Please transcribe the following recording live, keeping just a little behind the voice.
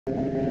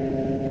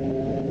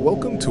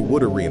Welcome to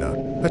Wood Arena,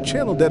 a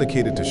channel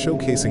dedicated to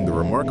showcasing the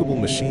remarkable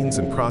machines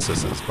and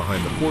processes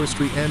behind the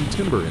forestry and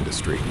timber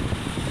industry.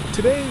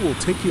 Today, we'll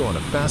take you on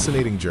a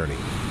fascinating journey,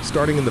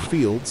 starting in the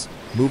fields,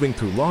 moving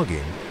through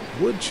logging,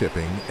 wood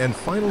chipping, and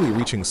finally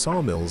reaching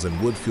sawmills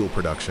and wood fuel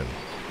production.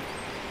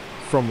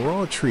 From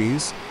raw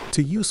trees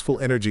to useful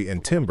energy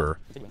and timber,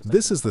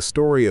 this is the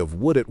story of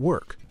wood at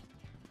work.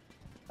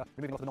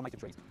 Removing lots of the non-native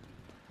trees.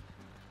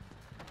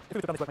 If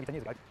we had done this work maybe 10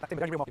 years ago, that timber,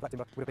 the only real market for that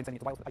timber would have been sending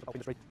it to the agricultural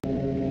industry.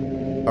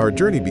 Our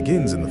journey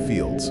begins in the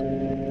fields,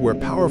 where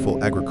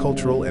powerful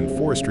agricultural and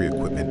forestry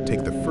equipment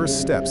take the first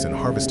steps in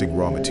harvesting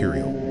raw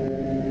material.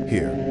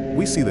 Here,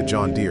 we see the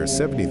John Deere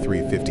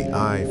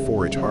 7350i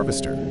forage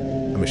harvester,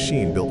 a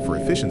machine built for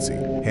efficiency,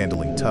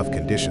 handling tough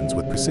conditions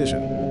with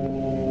precision.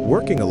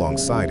 Working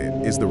alongside it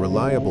is the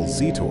reliable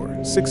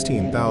Zetor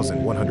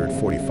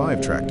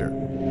 16145 tractor,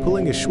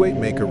 pulling a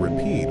Schweitmaker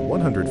Rapide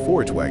 100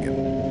 forage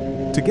wagon.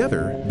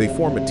 Together, they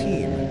form a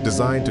team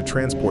designed to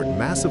transport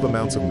massive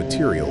amounts of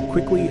material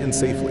quickly and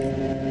safely.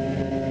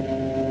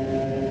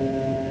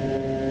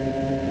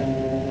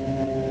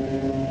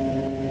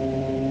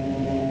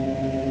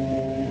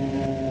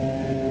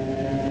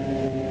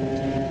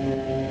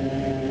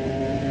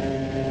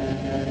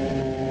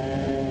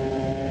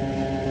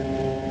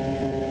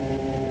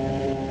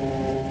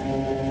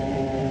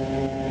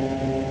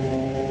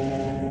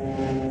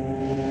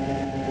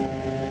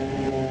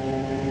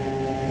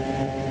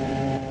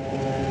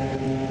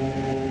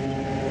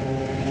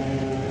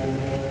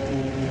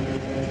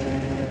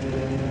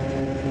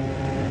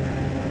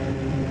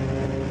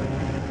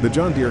 The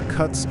John Deere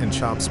cuts and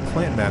chops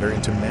plant matter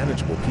into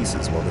manageable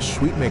pieces while the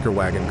Schweitmaker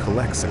wagon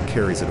collects and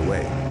carries it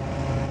away.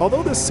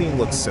 Although this scene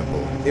looks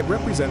simple, it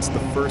represents the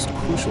first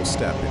crucial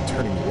step in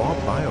turning raw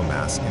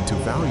biomass into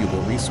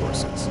valuable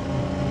resources.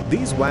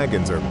 These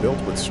wagons are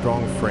built with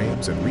strong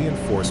frames and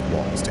reinforced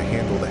walls to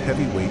handle the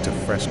heavy weight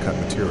of fresh-cut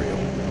material.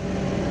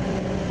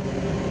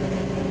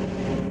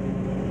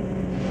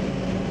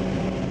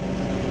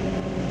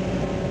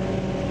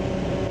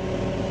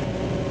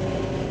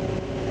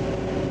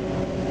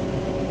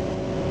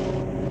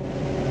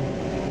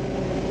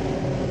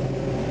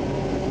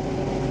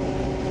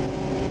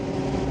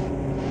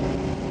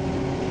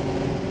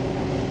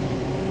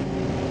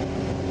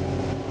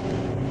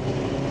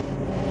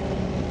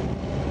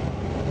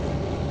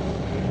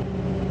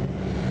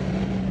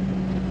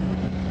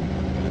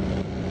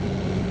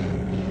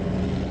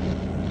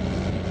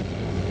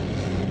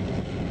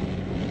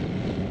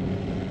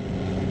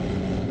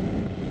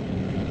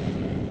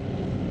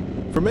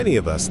 For many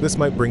of us, this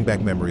might bring back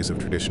memories of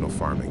traditional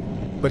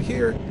farming. But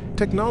here,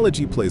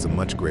 technology plays a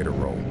much greater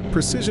role.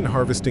 Precision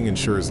harvesting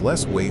ensures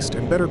less waste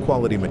and better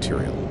quality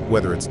material,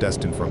 whether it's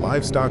destined for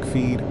livestock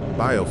feed,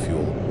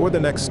 biofuel, or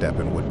the next step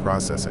in wood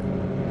processing.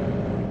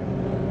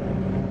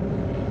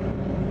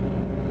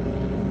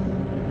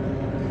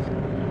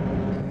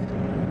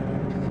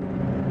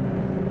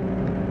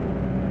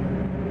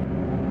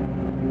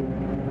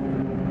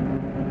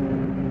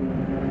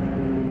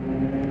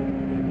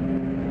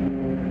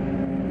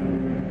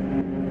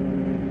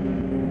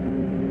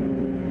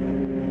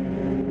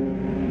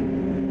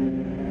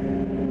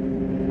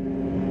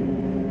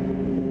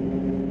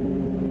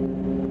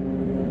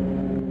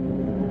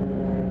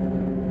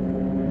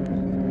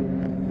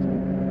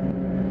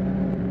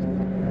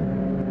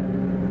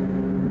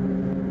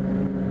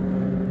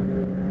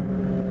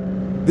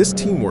 This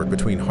teamwork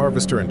between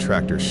harvester and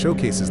tractor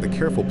showcases the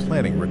careful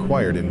planning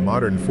required in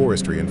modern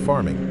forestry and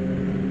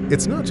farming.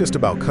 It's not just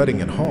about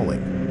cutting and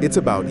hauling, it's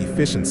about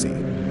efficiency,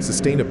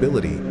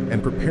 sustainability,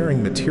 and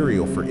preparing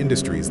material for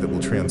industries that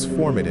will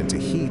transform it into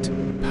heat,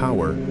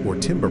 power, or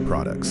timber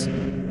products.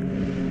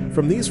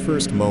 From these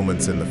first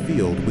moments in the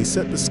field, we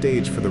set the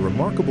stage for the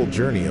remarkable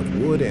journey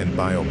of wood and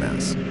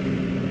biomass.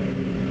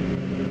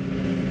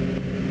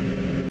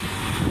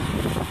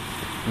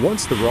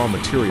 Once the raw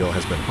material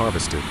has been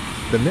harvested,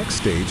 the next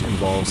stage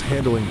involves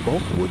handling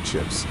bulk wood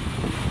chips.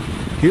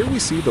 Here we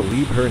see the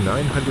Liebherr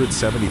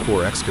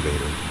 974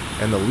 excavator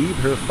and the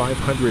Liebherr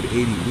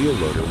 580 wheel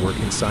loader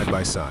working side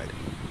by side.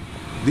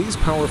 These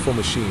powerful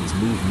machines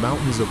move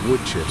mountains of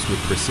wood chips with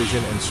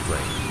precision and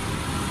strength.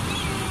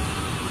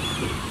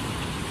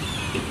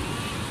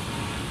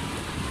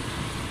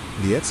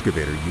 The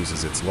excavator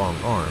uses its long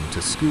arm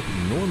to scoop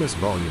enormous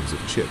volumes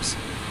of chips,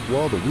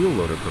 while the wheel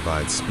loader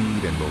provides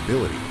speed and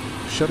mobility,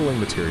 shuttling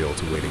material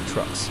to waiting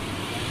trucks.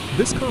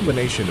 This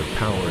combination of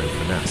power and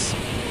finesse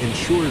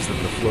ensures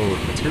that the flow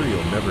of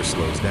material never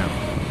slows down.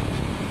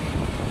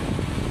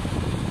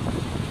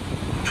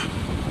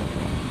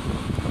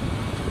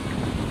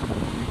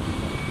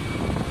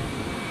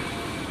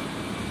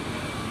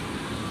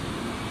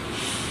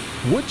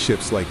 Wood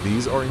chips like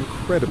these are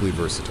incredibly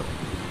versatile.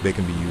 They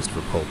can be used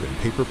for pulp and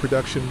paper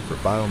production, for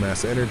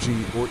biomass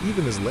energy, or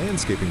even as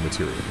landscaping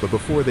material. But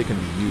before they can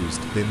be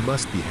used, they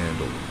must be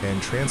handled and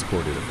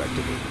transported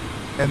effectively.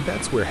 And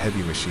that's where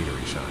heavy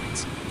machinery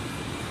shines.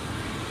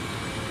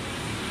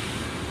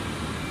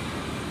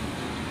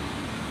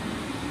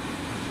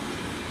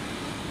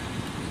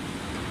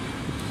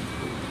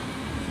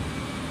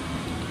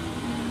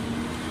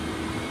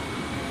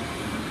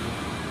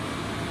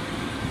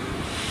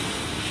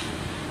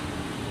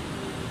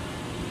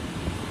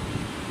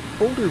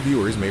 Older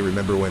viewers may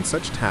remember when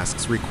such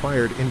tasks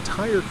required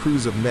entire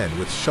crews of men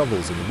with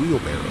shovels and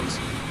wheelbarrows.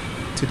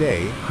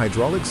 Today,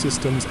 hydraulic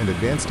systems and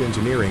advanced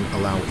engineering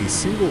allow a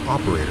single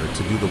operator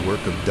to do the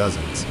work of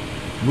dozens,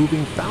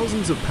 moving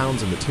thousands of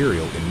pounds of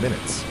material in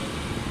minutes.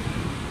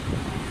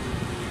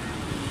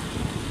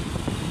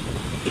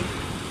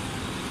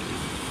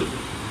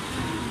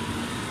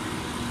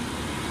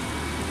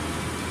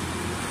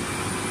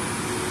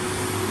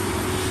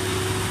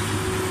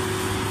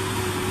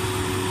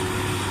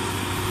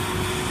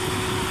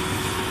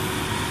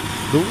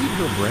 The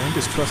Leadhill brand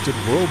is trusted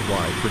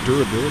worldwide for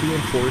durability in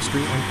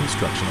forestry and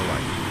construction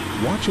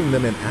alike. Watching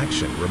them in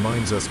action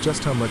reminds us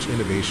just how much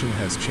innovation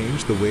has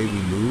changed the way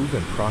we move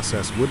and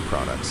process wood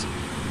products,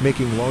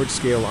 making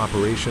large-scale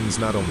operations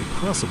not only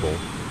possible,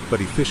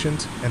 but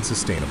efficient and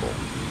sustainable.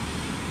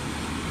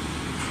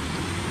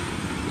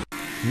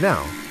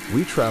 Now,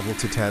 we travel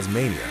to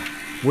Tasmania,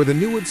 where the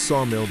Newwood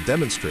sawmill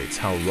demonstrates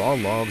how raw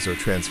logs are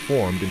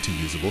transformed into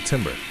usable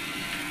timber.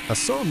 A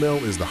sawmill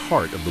is the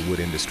heart of the wood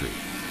industry,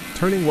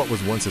 turning what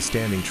was once a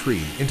standing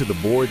tree into the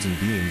boards and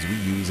beams we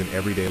use in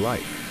everyday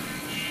life.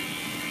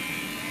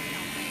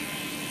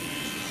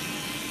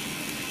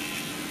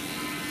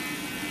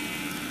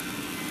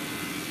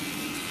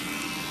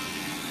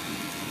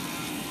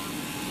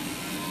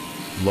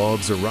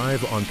 Logs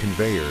arrive on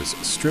conveyors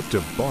stripped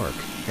of bark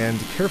and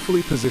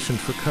carefully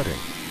positioned for cutting.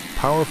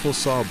 Powerful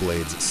saw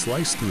blades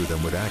slice through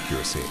them with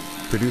accuracy,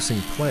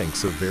 producing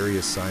planks of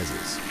various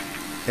sizes.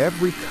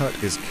 Every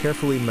cut is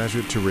carefully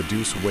measured to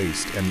reduce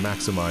waste and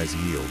maximize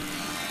yield.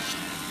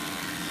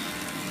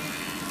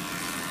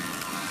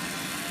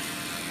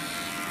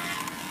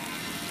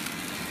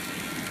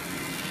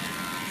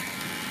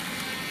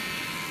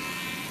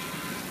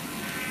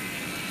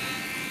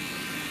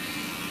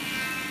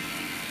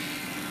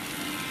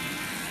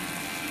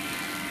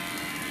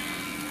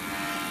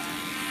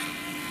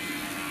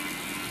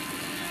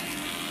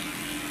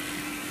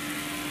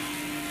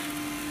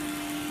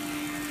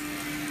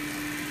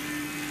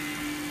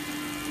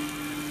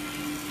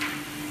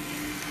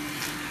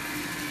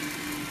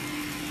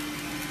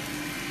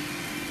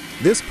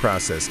 This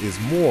process is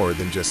more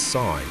than just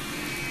sawing.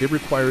 It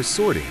requires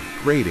sorting,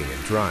 grading,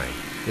 and drying,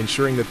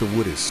 ensuring that the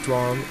wood is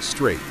strong,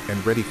 straight,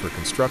 and ready for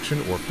construction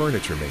or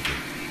furniture making.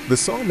 The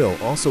sawmill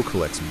also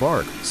collects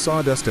bark,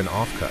 sawdust, and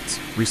offcuts,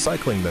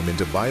 recycling them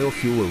into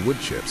biofuel or wood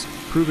chips,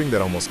 proving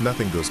that almost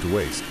nothing goes to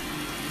waste.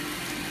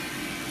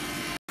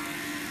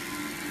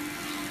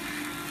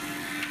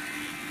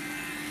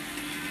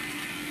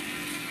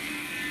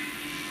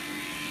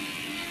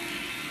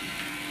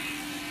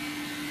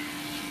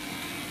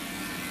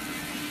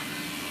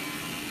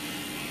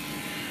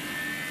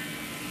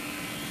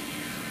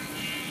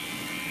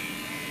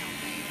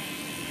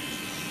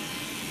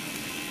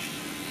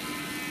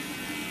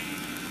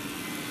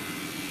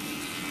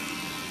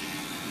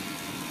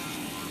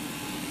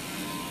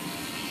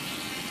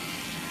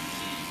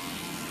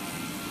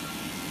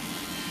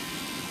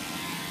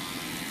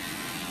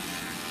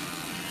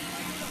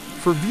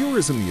 For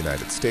viewers in the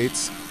United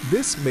States,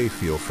 this may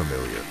feel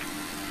familiar.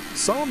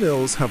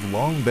 Sawmills have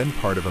long been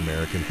part of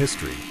American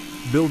history,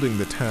 building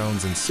the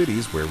towns and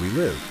cities where we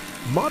live.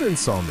 Modern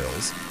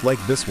sawmills, like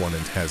this one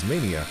in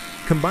Tasmania,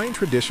 combine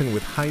tradition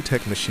with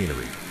high-tech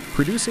machinery,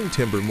 producing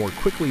timber more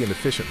quickly and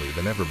efficiently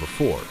than ever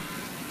before.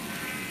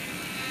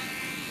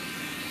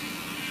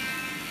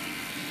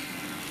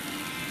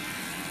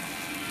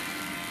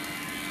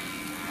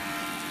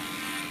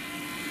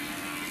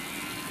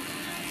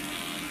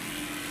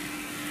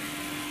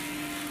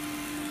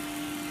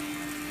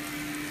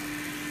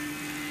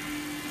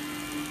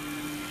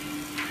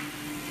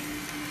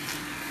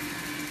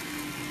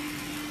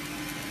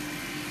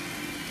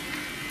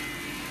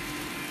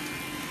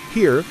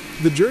 Here,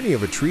 the journey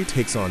of a tree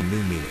takes on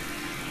new meaning.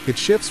 It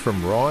shifts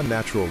from raw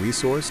natural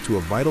resource to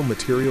a vital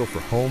material for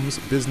homes,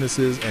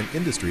 businesses, and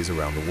industries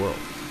around the world.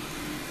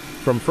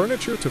 From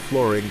furniture to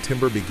flooring,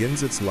 timber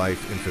begins its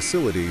life in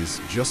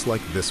facilities just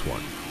like this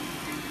one.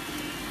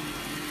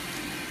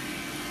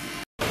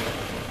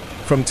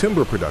 From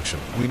timber production,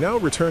 we now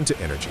return to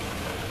energy.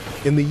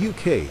 In the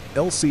UK,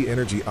 LC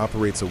Energy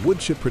operates a wood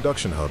chip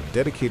production hub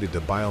dedicated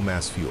to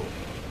biomass fuel.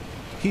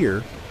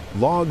 Here,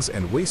 logs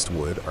and waste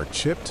wood are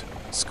chipped,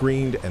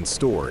 screened, and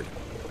stored,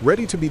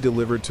 ready to be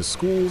delivered to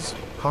schools,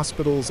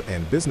 hospitals,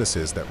 and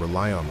businesses that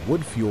rely on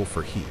wood fuel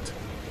for heat.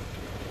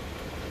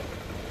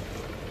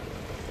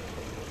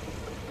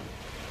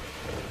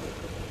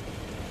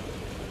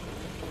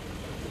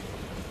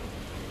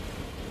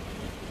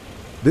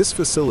 This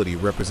facility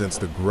represents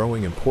the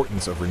growing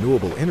importance of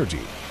renewable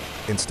energy.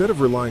 Instead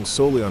of relying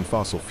solely on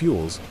fossil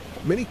fuels,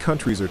 many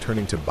countries are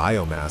turning to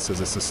biomass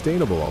as a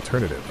sustainable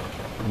alternative.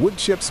 Wood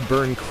chips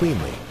burn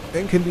cleanly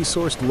and can be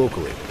sourced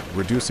locally,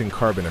 reducing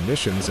carbon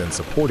emissions and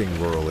supporting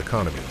rural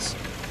economies.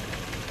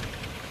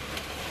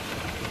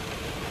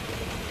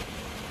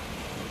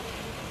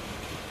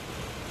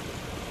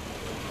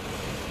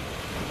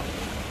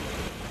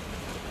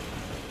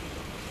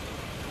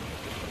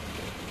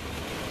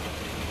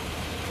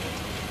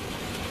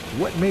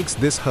 What makes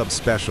this hub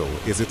special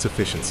is its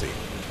efficiency.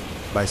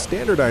 By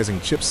standardizing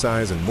chip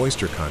size and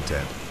moisture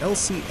content,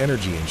 LC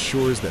Energy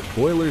ensures that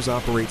boilers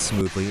operate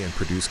smoothly and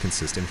produce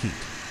consistent heat.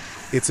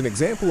 It's an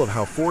example of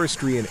how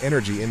forestry and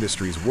energy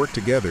industries work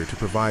together to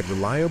provide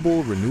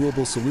reliable,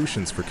 renewable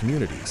solutions for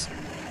communities.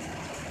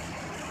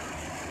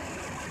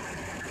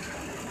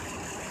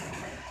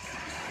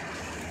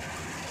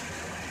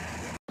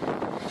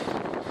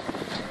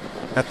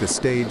 At this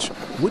stage,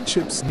 wood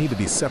chips need to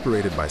be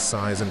separated by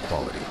size and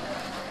quality.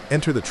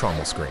 Enter the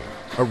trommel screen,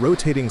 a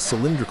rotating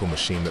cylindrical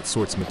machine that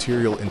sorts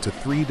material into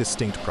 3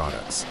 distinct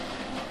products.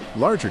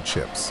 Larger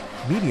chips,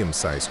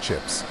 medium-sized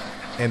chips,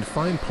 and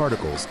fine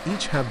particles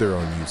each have their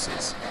own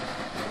uses,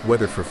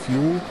 whether for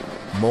fuel,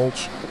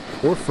 mulch,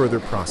 or further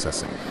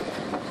processing.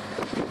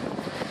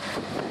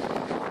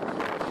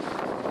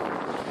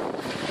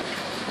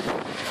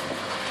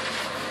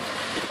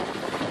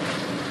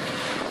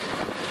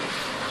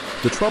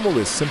 The trommel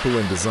is simple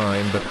in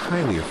design but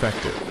highly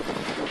effective.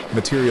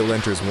 Material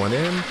enters one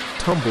end,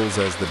 tumbles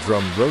as the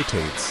drum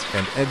rotates,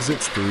 and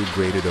exits through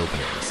graded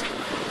openings.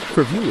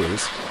 For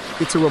viewers,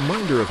 it's a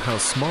reminder of how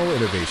small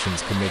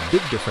innovations can make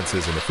big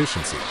differences in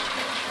efficiency.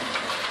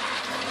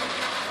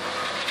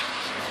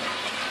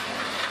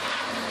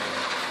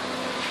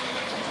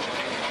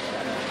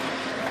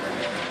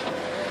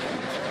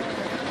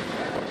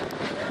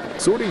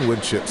 Sorting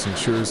wood chips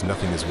ensures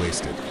nothing is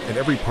wasted, and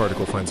every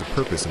particle finds a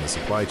purpose in the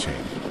supply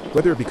chain,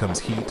 whether it becomes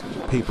heat,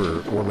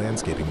 paper, or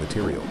landscaping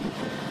material.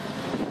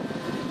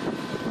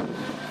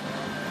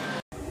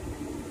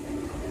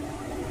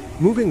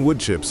 Moving wood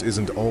chips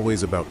isn't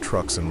always about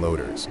trucks and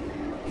loaders.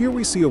 Here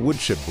we see a wood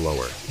chip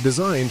blower,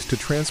 designed to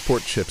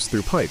transport chips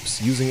through pipes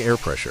using air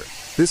pressure.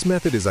 This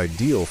method is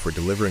ideal for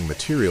delivering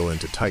material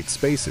into tight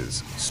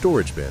spaces,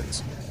 storage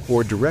bins,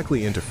 or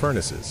directly into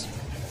furnaces.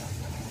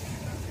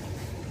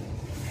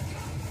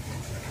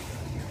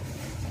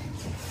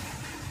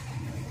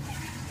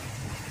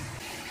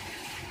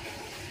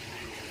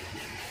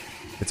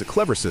 It's a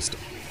clever system,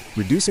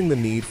 reducing the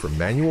need for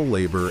manual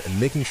labor and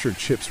making sure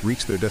chips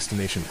reach their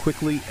destination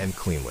quickly and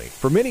cleanly.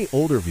 For many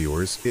older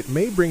viewers, it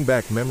may bring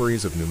back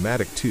memories of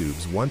pneumatic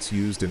tubes once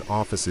used in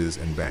offices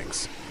and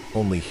banks.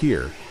 Only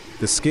here,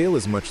 the scale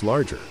is much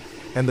larger,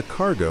 and the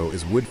cargo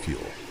is wood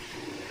fuel.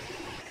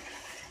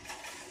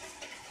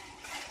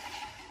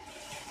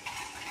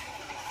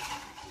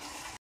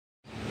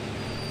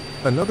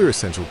 Another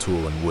essential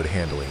tool in wood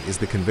handling is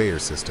the conveyor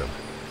system.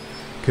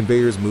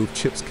 Conveyors move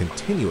chips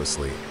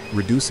continuously,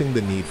 reducing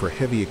the need for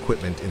heavy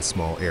equipment in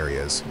small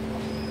areas.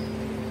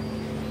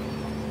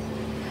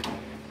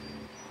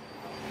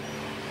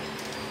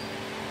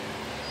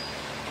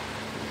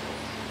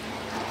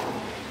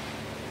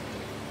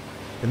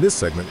 In this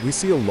segment, we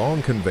see a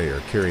long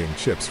conveyor carrying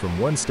chips from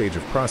one stage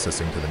of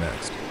processing to the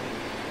next.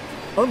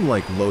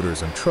 Unlike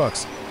loaders and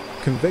trucks,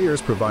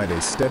 conveyors provide a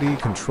steady,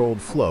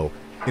 controlled flow,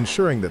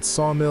 ensuring that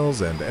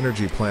sawmills and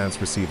energy plants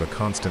receive a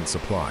constant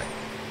supply.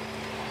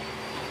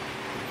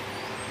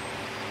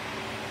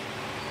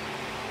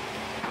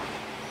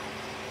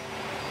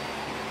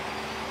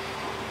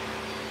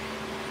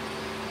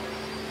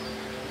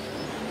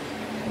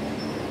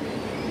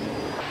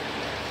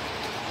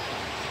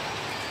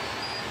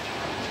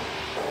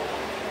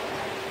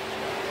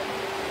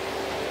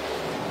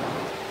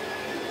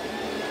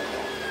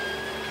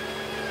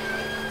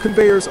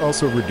 Conveyors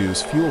also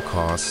reduce fuel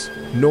costs,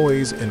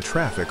 noise, and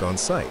traffic on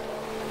site.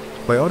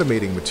 By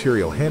automating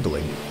material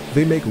handling,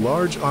 they make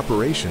large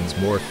operations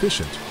more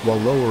efficient while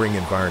lowering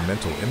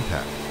environmental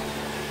impact.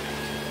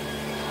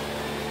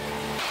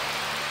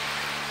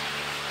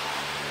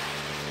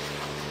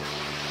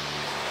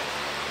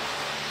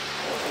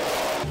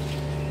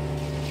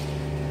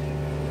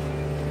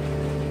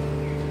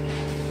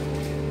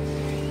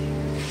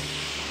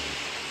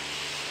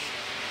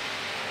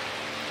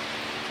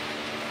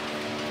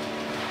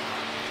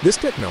 This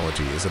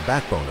technology is a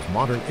backbone of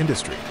modern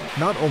industry,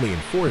 not only in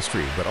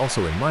forestry but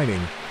also in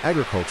mining,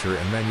 agriculture,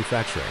 and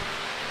manufacturing.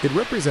 It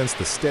represents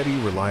the steady,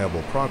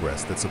 reliable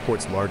progress that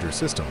supports larger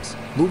systems,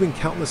 moving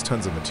countless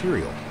tons of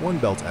material, one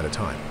belt at a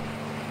time.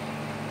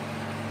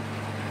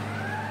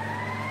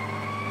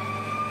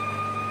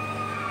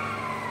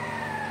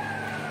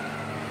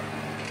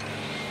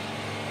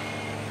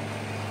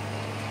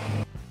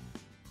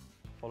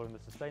 Following the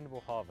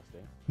sustainable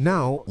harvesting.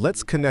 Now,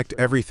 let's connect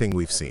everything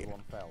we've seen.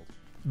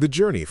 The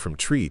journey from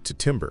tree to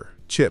timber,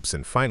 chips,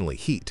 and finally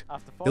heat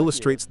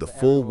illustrates the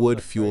full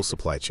wood fuel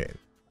supply chain.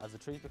 As the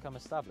trees become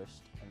established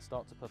and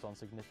start to put on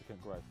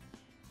significant growth.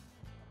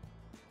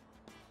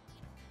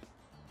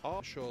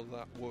 Are sure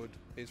that wood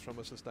is from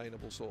a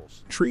sustainable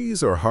source.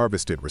 Trees are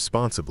harvested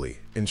responsibly,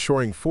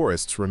 ensuring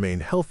forests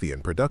remain healthy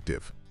and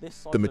productive.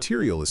 The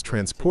material is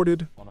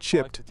transported,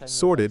 chipped,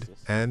 sorted,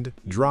 and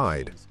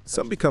dried.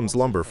 Some becomes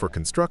lumber for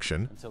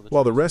construction,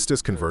 while the rest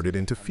is converted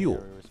into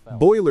fuel.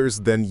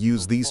 Boilers then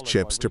use these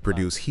chips to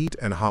produce heat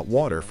and hot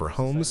water for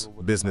homes,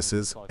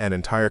 businesses, and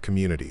entire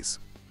communities.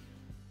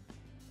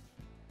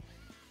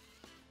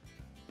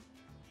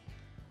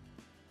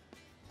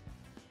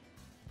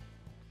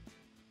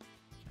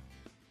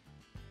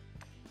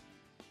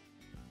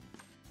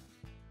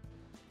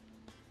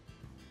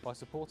 By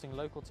supporting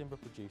local timber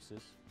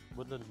producers,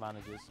 woodland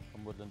managers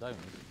and woodland owners,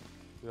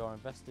 we are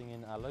investing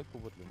in our local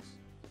woodlands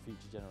for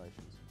future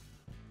generations.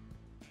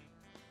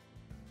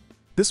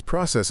 This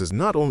process is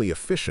not only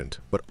efficient,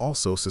 but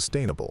also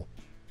sustainable.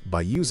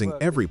 By using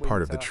every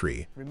part of the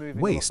tree,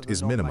 waste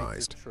is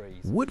minimized.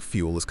 Wood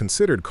fuel is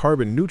considered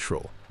carbon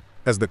neutral,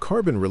 as the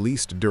carbon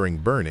released during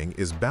burning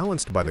is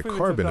balanced by the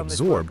carbon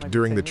absorbed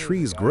during the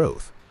tree's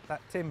growth.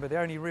 That timber, the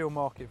only real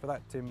market for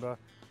that timber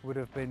would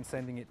have been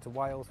sending it to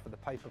Wales for the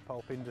paper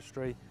pulp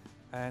industry,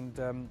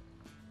 and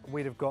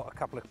we'd have got a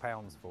couple of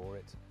pounds for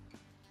it.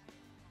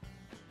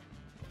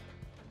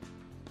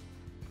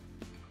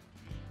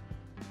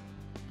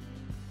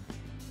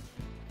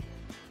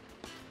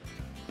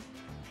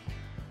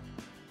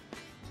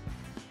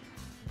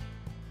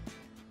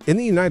 In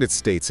the United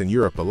States and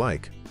Europe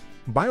alike,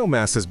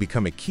 biomass has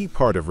become a key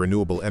part of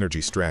renewable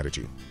energy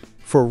strategy.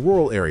 For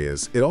rural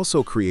areas, it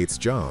also creates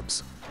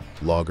jobs.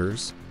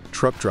 Loggers,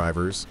 truck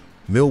drivers,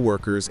 mill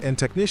workers, and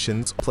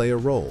technicians play a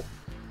role.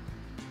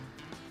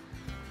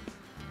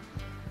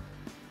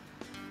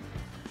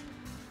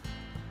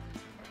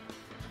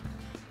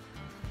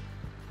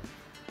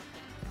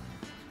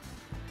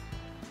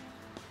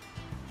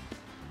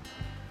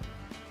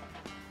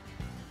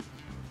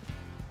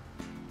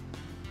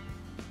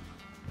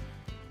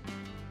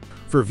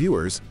 For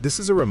viewers, this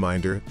is a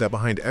reminder that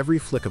behind every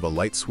flick of a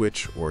light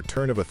switch or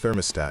turn of a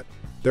thermostat,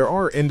 there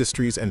are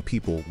industries and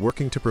people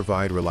working to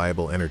provide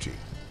reliable energy.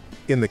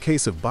 In the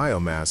case of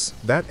biomass,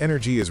 that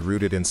energy is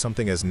rooted in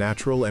something as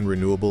natural and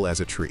renewable as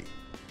a tree.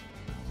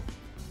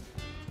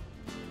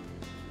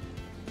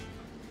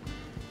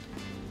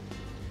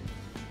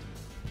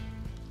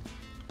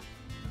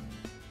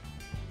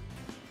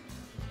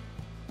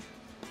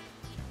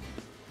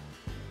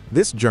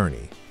 This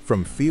journey,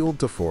 from field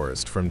to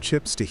forest, from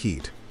chips to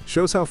heat,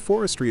 shows how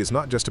forestry is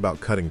not just about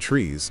cutting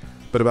trees,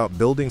 but about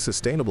building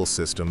sustainable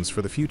systems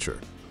for the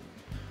future.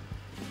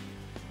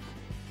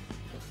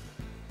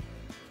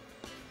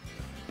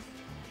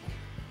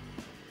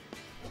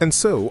 And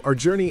so, our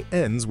journey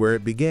ends where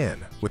it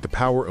began, with the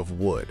power of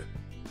wood.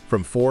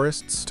 From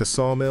forests to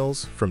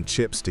sawmills, from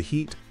chips to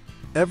heat,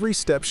 every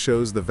step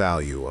shows the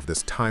value of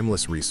this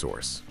timeless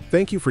resource.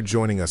 Thank you for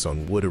joining us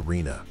on Wood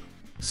Arena.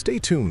 Stay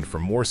tuned for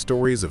more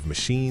stories of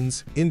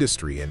machines,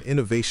 industry, and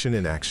innovation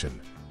in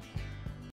action.